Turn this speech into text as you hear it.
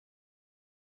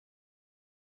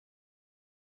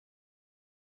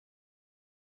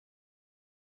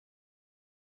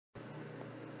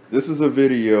This is a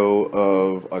video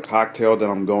of a cocktail that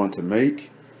I'm going to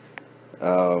make.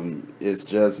 It's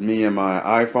just me and my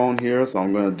iPhone here, so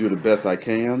I'm going to do the best I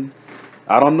can.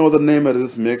 I don't know the name of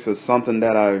this mix. It's something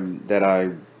that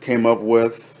I came up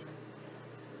with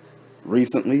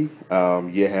recently.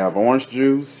 You have orange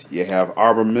juice, you have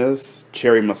Arbor Mist,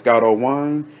 cherry Moscato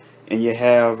wine, and you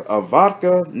have a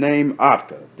vodka named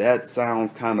Otka. That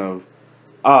sounds kind of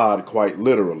odd, quite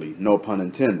literally, no pun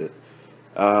intended.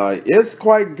 It's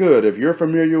quite good. If you're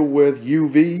familiar with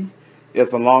UV,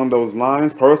 it's along those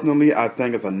lines. Personally, I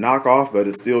think it's a knockoff, but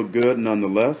it's still good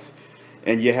nonetheless.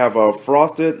 And you have a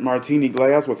frosted martini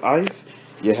glass with ice.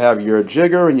 You have your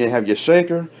jigger and you have your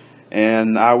shaker.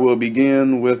 And I will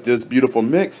begin with this beautiful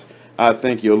mix. I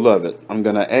think you'll love it. I'm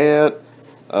going to add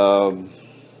a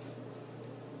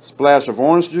splash of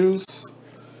orange juice.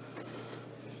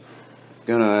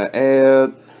 Gonna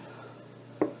add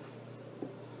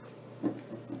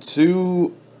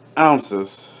 2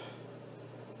 ounces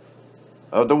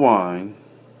of the wine.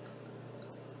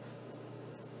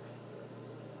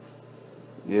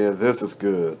 Yeah, this is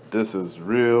good. This is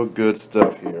real good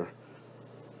stuff here.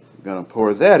 I'm gonna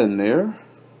pour that in there.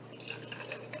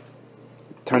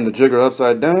 Turn the jigger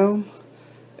upside down.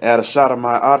 Add a shot of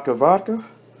my Otka vodka.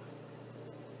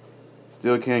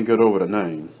 Still can't get over the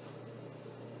name.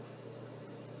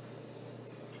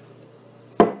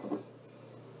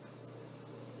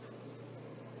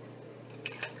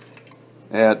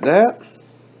 Add that.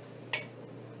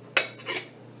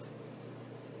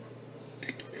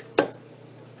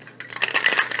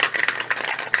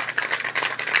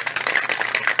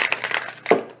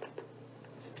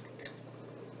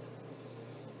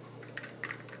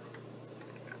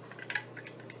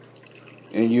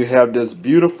 And you have this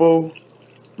beautiful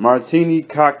martini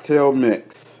cocktail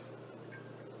mix.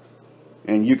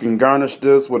 And you can garnish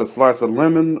this with a slice of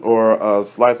lemon or a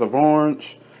slice of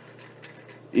orange.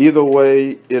 Either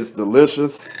way, it's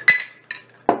delicious.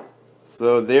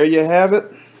 So there you have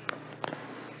it.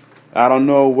 I don't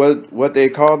know what they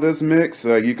call this mix.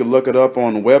 You can look it up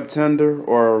on WebTender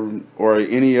or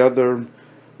any other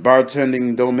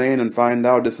bartending domain and find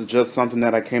out. This is just something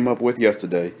that I came up with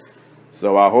yesterday.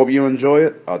 So I hope you enjoy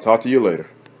it. I'll talk to you later.